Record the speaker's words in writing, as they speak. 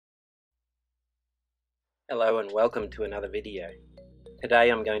Hello and welcome to another video. Today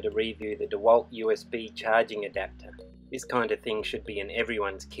I'm going to review the DeWalt USB charging adapter. This kind of thing should be in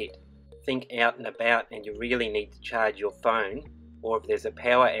everyone's kit. Think out and about and you really need to charge your phone, or if there's a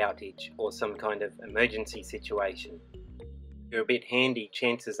power outage or some kind of emergency situation. If you're a bit handy,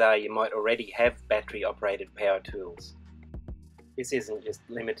 chances are you might already have battery operated power tools. This isn't just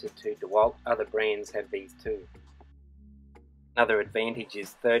limited to DeWalt, other brands have these too. Another advantage is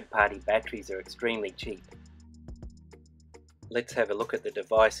third-party batteries are extremely cheap. Let's have a look at the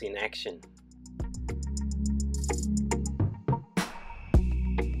device in action.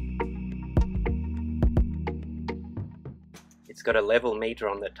 It's got a level meter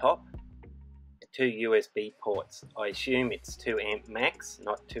on the top, two USB ports. I assume it's 2 amp max,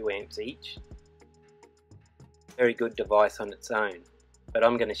 not 2 amps each. Very good device on its own, but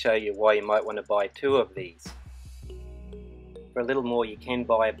I'm going to show you why you might want to buy two of these. For a little more you can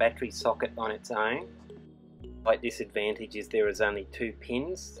buy a battery socket on its own. Slight disadvantage is there is only 2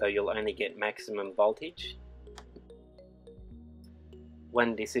 pins, so you'll only get maximum voltage.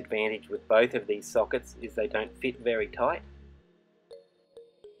 One disadvantage with both of these sockets is they don't fit very tight.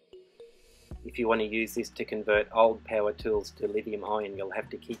 If you want to use this to convert old power tools to lithium ion, you'll have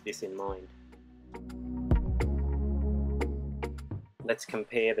to keep this in mind. Let's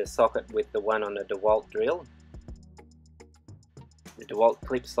compare the socket with the one on a DeWalt drill. The DeWalt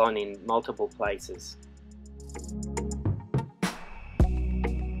clips on in multiple places.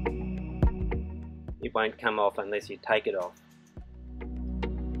 It won't come off unless you take it off.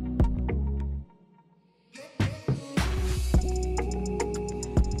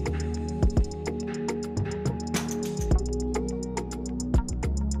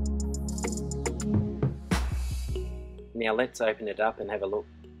 Now let's open it up and have a look.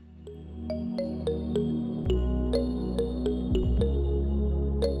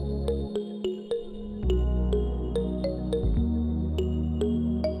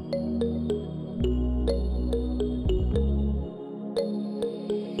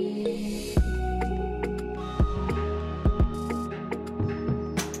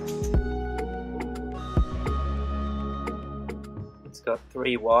 It's got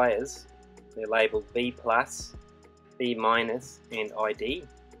 3 wires. They're labelled B+, B-, and ID.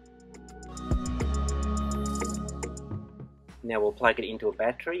 Now we'll plug it into a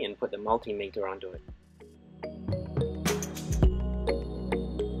battery and put the multimeter onto it.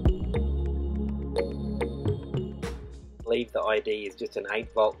 I believe the ID is just an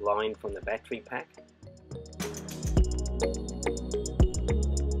 8-volt line from the battery pack.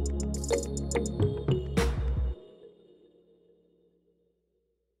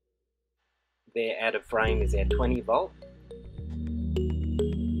 There out of frame is our 20 volt.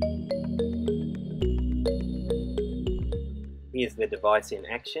 Here's the device in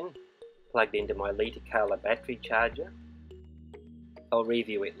action, plugged into my Litacala battery charger. I'll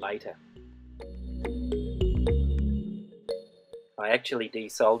review it later. I actually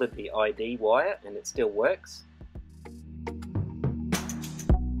desoldered the ID wire and it still works.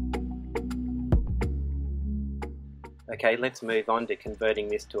 Okay, let's move on to converting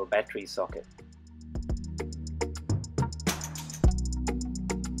this to a battery socket.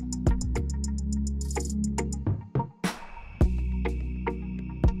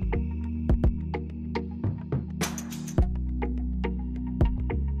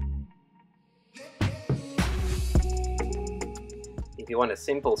 If you want a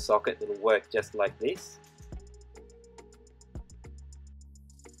simple socket, it'll work just like this.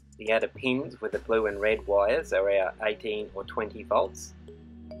 The outer pins with the blue and red wires are our 18 or 20 volts.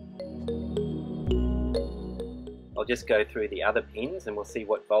 I'll just go through the other pins and we'll see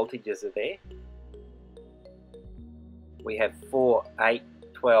what voltages are there. We have 4, 8,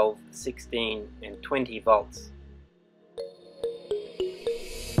 12, 16 and 20 volts.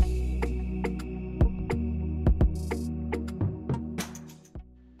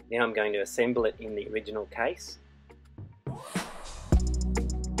 Now I'm going to assemble it in the original case.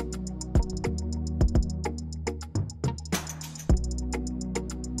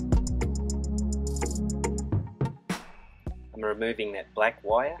 I'm removing that black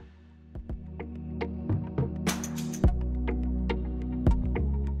wire.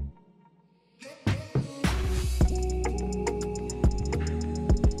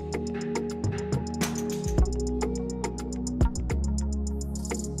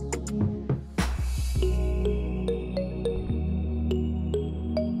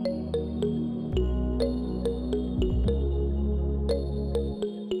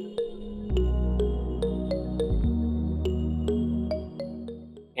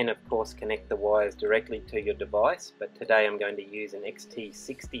 And of course connect the wires directly to your device, but today I'm going to use an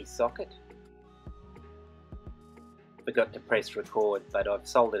XT60 socket. Forgot to press record, but I've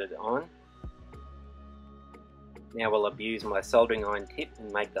soldered it on. Now I'll abuse my soldering iron tip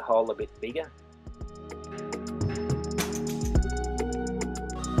and make the hole a bit bigger.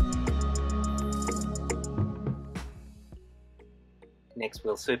 Next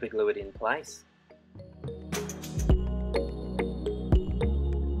we'll super glue it in place.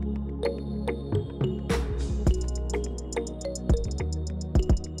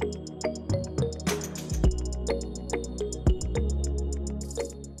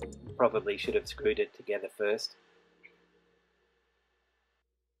 Probably should have screwed it together first.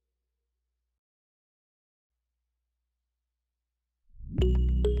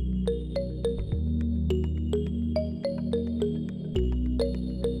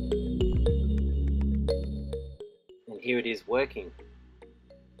 And here it is working.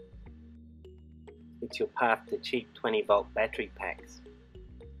 It's your path to cheap 20-volt battery packs.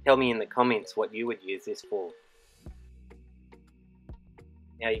 Tell me in the comments what you would use this for.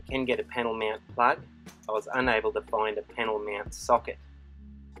 Now you can get a panel mount plug. I was unable to find a panel mount socket.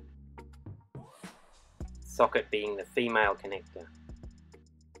 Socket being the female connector.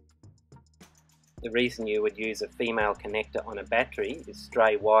 The reason you would use a female connector on a battery is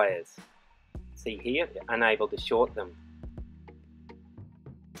stray wires. See here, you're unable to short them.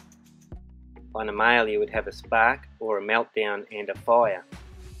 On a male you would have a spark or a meltdown and a fire.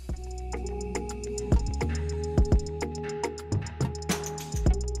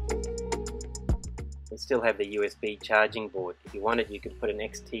 We still have the USB charging board. If you wanted, you could put an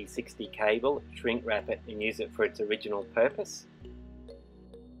XT60 cable, shrink wrap it and use it for its original purpose.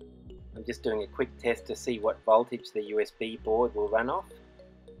 I'm just doing a quick test to see what voltage the USB board will run off.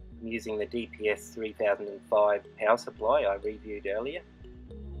 I'm using the DPS 3005 power supply I reviewed earlier.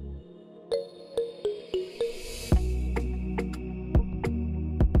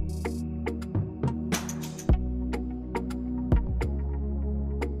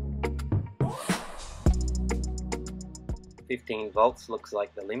 $15 volts looks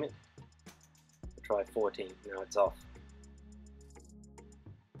like the limit. I'll try 14. No, it's off.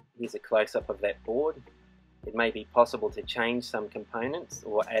 Here's a close-up of that board. It may be possible to change some components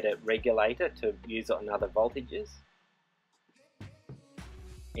or add a regulator to use it on other voltages.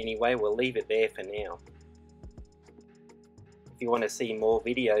 Anyway, we'll leave it there for now. If you want to see more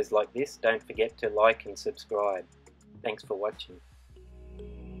videos like this, don't forget to like and subscribe. Thanks for watching.